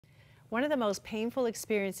One of the most painful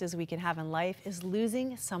experiences we can have in life is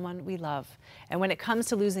losing someone we love. And when it comes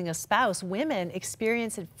to losing a spouse, women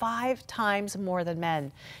experience it 5 times more than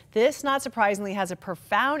men. This, not surprisingly, has a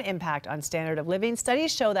profound impact on standard of living.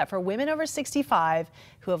 Studies show that for women over 65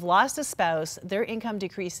 who have lost a spouse, their income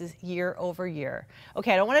decreases year over year.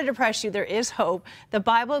 Okay, I don't want to depress you. There is hope. The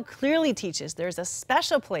Bible clearly teaches there's a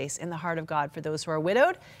special place in the heart of God for those who are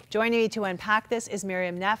widowed. Joining me to unpack this is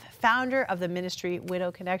MIRIAM NEFF, founder of the ministry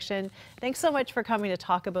Widow Connection. Thanks so much for coming to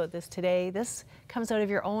talk about this today. This comes out of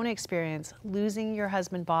your own experience, losing your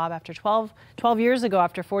husband Bob after 12 years ago,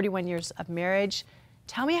 after 41 years of marriage.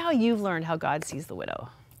 Tell me how you've learned how God sees the widow.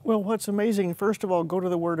 Well, what's amazing, first of all, go to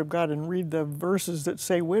the Word of God and read the verses that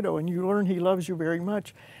say widow, and you learn He loves you very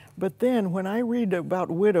much. But then when I read about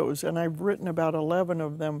widows, and I've written about 11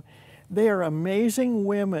 of them, they are amazing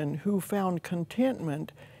women who found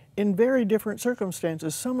contentment in very different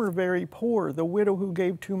circumstances. Some are very poor, the widow who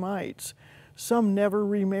gave 2 mites. Some never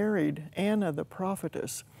remarried, Anna the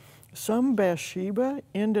prophetess. Some, Bathsheba,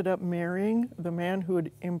 ended up marrying the man who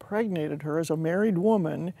had impregnated her as a married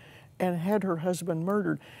woman and had her husband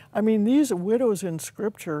murdered. I mean, these widows in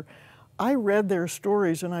Scripture, I read their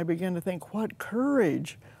stories and I began to think, what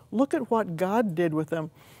courage. Look at what God did with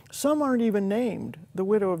them. Some aren't even named. The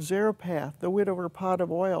widow of Zarephath, the widow of her pot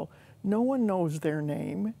of oil. No one knows their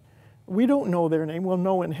name. We don't know their name. We'll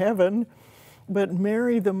know in heaven. But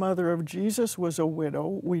Mary, the mother of Jesus, was a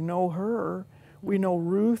widow. We know her. We know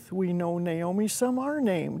Ruth. We know Naomi. Some are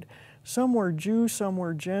named. Some were Jew. Some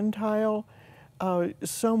were Gentile.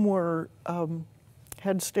 Some were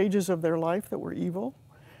had stages of their life that were evil.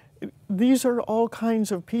 These are all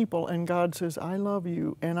kinds of people, and God says, I love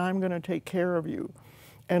you, and I'm going to take care of you.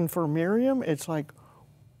 And for Miriam, it's like,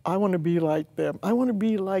 I want to be like them. I want to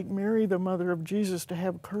be like Mary, the mother of Jesus, to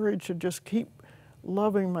have courage to just keep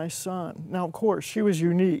loving my son. Now, of course, she was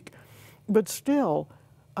unique, but still,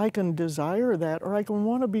 I can desire that, or I can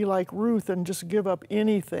want to be like Ruth and just give up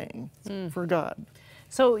anything for God.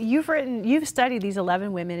 So you've studied these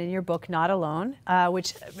 11 women in your book, Not Alone,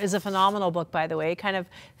 which is a phenomenal book, by the way, kind of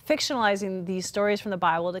fictionalizing these stories from the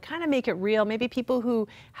Bible to kind of make it real. Maybe people who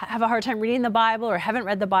have a hard time reading the Bible or haven't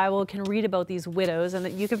read the Bible can read about these widows.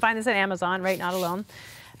 And you can find this at Amazon, right? Not Alone,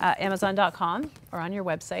 Amazon.com, or on your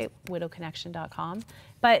website, widowconnection.com.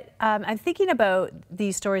 But I'm thinking about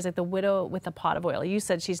these stories like the widow with the pot of oil. You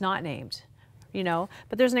said she's not named. You know,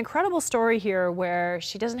 but there's an incredible story here where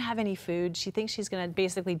she doesn't have any food. She thinks she's going to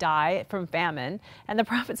basically die from famine. And the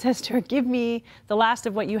prophet says to her, give me the last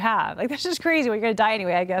of what you have. Like, that's just crazy. Well, you're going to die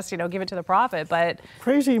anyway, I guess, you know, give it to the prophet. But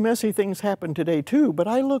crazy, messy things happen today, too. But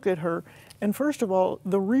I look at her, and first of all,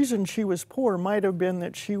 the reason she was poor might have been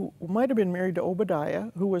that she might have been married to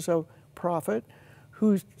Obadiah, who was a prophet,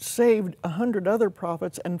 who saved 100 other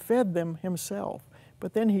prophets and fed them himself.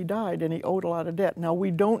 But then he died and he owed a lot of debt. Now, we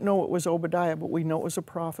don't know it was Obadiah, but we know it was a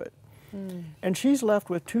prophet. And she's left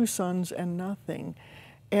with 2 sons and nothing.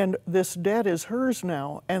 And this debt is hers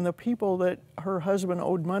now. And the people that her husband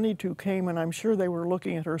owed money to came, and I'm sure they were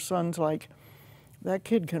looking at her sons like, that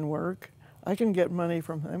kid can work. I can get money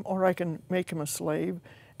from him, or I can make him a slave.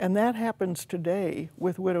 And that happens today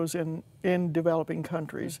with widows in developing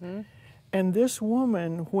countries. And this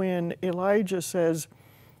woman, when Elijah says,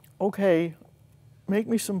 okay, make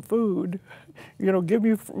me some food, you know,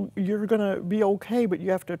 you're going to be okay, but you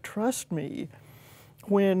have to trust me.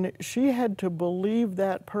 When she had to believe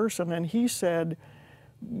that person, and he said,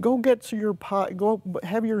 go get your pot, go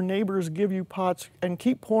have your neighbors give you pots and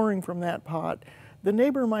keep pouring from that pot. The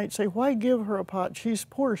neighbor might say, why give her a pot? She's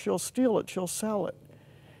poor, she'll steal it, she'll sell it.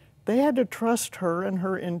 They had to trust her and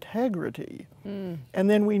her integrity. And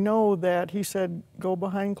then we know that he said, go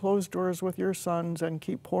behind closed doors with your sons and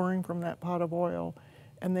keep pouring from that pot of oil.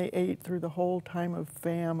 And they ate through the whole time of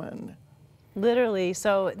famine. Literally.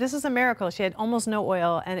 So this is a miracle. She had almost no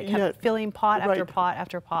oil, and it kept filling pot after pot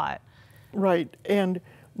after pot. Right. And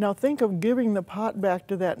now think of giving the pot back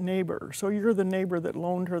to that neighbor. So you're the neighbor that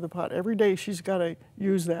loaned her the pot. Every day she's got to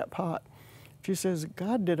use that pot. She says,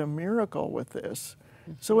 God did a miracle with this.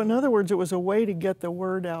 So in other words, it was a way to get the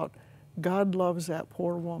word out. God loves that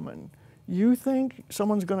poor woman. You think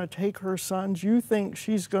someone's going to take her sons? You think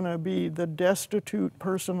she's going to be the destitute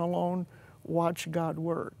person alone? Watch God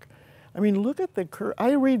work. I mean, look at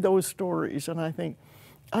I read those stories and I think,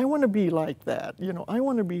 I want to be like that. You know, I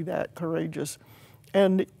want to be that courageous.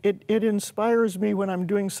 And it inspires me when I'm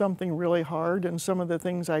doing something really hard, and some of the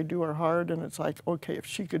things I do are hard, and it's like, okay, if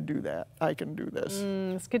she could do that, I can do this.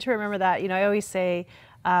 It's good to remember that. You know, I always say,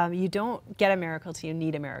 you don't get a miracle till you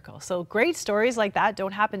need a miracle. So great stories like that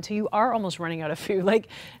don't happen till you are almost running out of food. Like,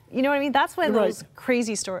 you know what I mean? That's when those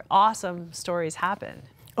crazy awesome stories happen.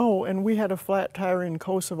 Oh, and we had a flat tire in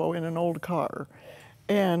Kosovo in an old car.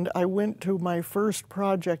 And I went to my first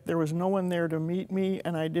project. There was no one there to meet me,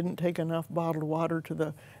 and I didn't take enough bottled water to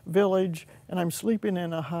the village, and I'm sleeping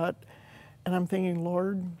in a hut, and I'm thinking,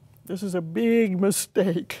 Lord, this is a big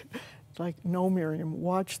mistake. It's like, no, Miriam,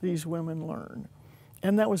 watch these women learn.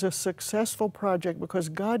 And that was a successful project because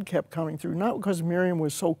God kept coming through, not because Miriam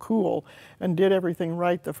was so cool and did everything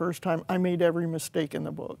right the first time. I made every mistake in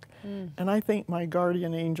the book. And I think my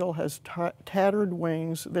guardian angel has tattered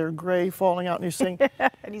wings. They're gray, falling out, and he's saying,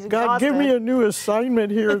 And he's God, give me exhausted. a new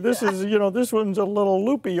assignment here. This is, this one's a little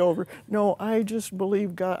loopy over. No, I just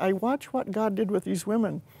believe God. I watch what God did with these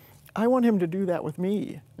women. I want him to do that with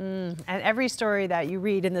me. And every story that you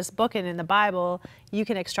read in this book and in the Bible, you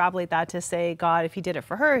can extrapolate that to say, God, if he did it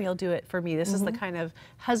for her, he'll do it for me. This is the kind of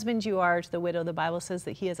husband you are to the widow. The Bible says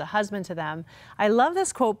that he is a husband to them. I love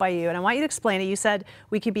this quote by you, and I want you to explain it. You said,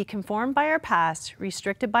 we can be conformed by our past,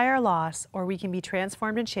 restricted by our loss, or we can be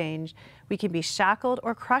transformed and changed. We can be shackled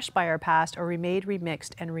or crushed by our past, or remade,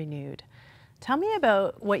 remixed, and renewed. Tell me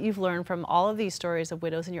about what you've learned from all of these stories of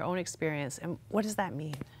widows in your own experience, and what does that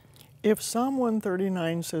mean? If Psalm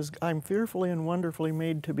 139 says, I'm fearfully and wonderfully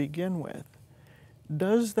made to begin with,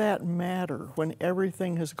 does that matter when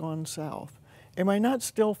everything has gone south? Am I not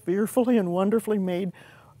still fearfully and wonderfully made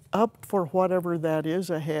up for whatever that is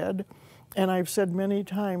ahead? And I've said many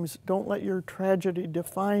times, don't let your tragedy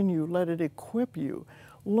define you, let it equip you.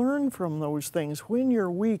 Learn from those things. When you're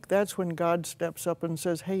weak, that's when God steps up and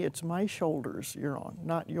says, hey, it's my shoulders you're on,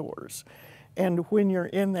 not yours. And when you're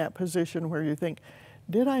in that position where you think,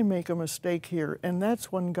 did I make a mistake here? And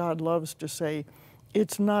that's when God loves to say,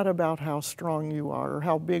 it's not about how strong you are or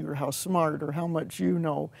how big or how smart or how much you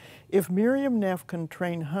know. If Miriam Neff can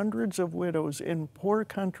train hundreds of widows in poor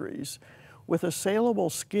countries with a saleable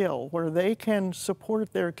skill where they can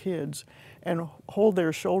support their kids and hold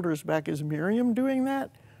their shoulders back, is Miriam doing that?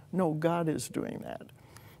 No, God is doing that.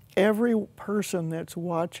 Every person that's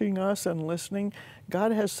watching us and listening,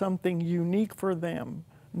 God has something unique for them.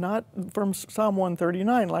 Not from Psalm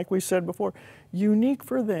 139, like we said before, unique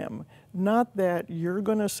for them. Not that you're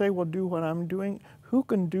going to say, well, do what I'm doing. Who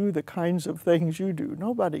can do the kinds of things you do?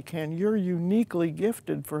 Nobody can. You're uniquely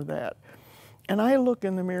gifted for that. And I look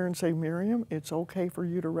in the mirror and say, Miriam, it's okay for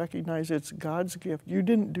you to recognize it's God's gift. You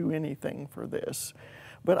didn't do anything for this.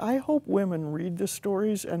 But I hope women read the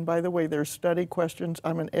stories, and by the way, there's study questions.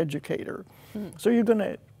 I'm an educator. So you're going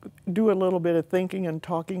to do a little bit of thinking and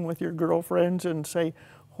talking with your girlfriends and say,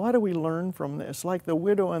 what do we learn from this? Like the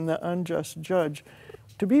widow and the unjust judge,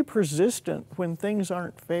 to be persistent when things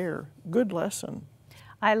aren't fair. Good lesson.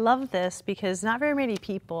 I love this because not very many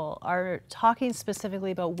people are talking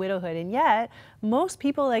specifically about widowhood, and yet most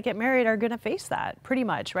people that get married are going to face that pretty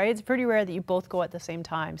much, right? It's pretty rare that you both go at the same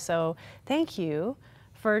time. So thank you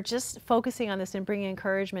for just focusing on this and bringing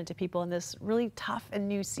encouragement to people in this really tough and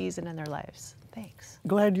new season in their lives. Thanks.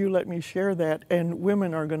 Glad you let me share that, and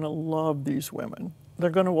women are going to love these women. They're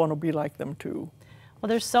going to want to be like them too. Well,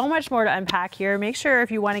 there's so much more to unpack here. Make sure if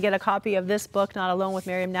you want to get a copy of this book, Not Alone with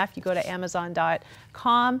Miriam Neff, you go to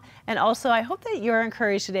Amazon.com. And also, I hope that you're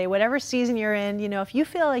encouraged today, whatever season you're in, if you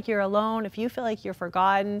feel like you're alone, if you feel like you're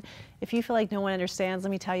forgotten, if you feel like no one understands, let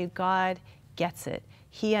me tell you, God gets it.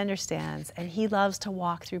 He understands, and he loves to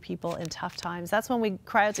walk through people in tough times. That's when we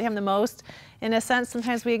cry out to him the most. In a sense,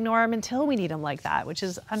 sometimes we ignore him until we need him like that, which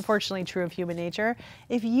is unfortunately true of human nature.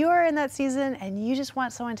 If you are in that season and you just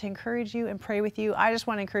want someone to encourage you and pray with you, I just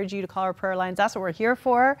want to encourage you to call our prayer lines. That's what we're here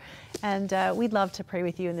for, and we'd love to pray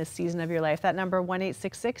with you in this season of your life. That number,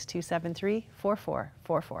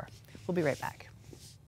 1-866-273-4444. We'll be right back.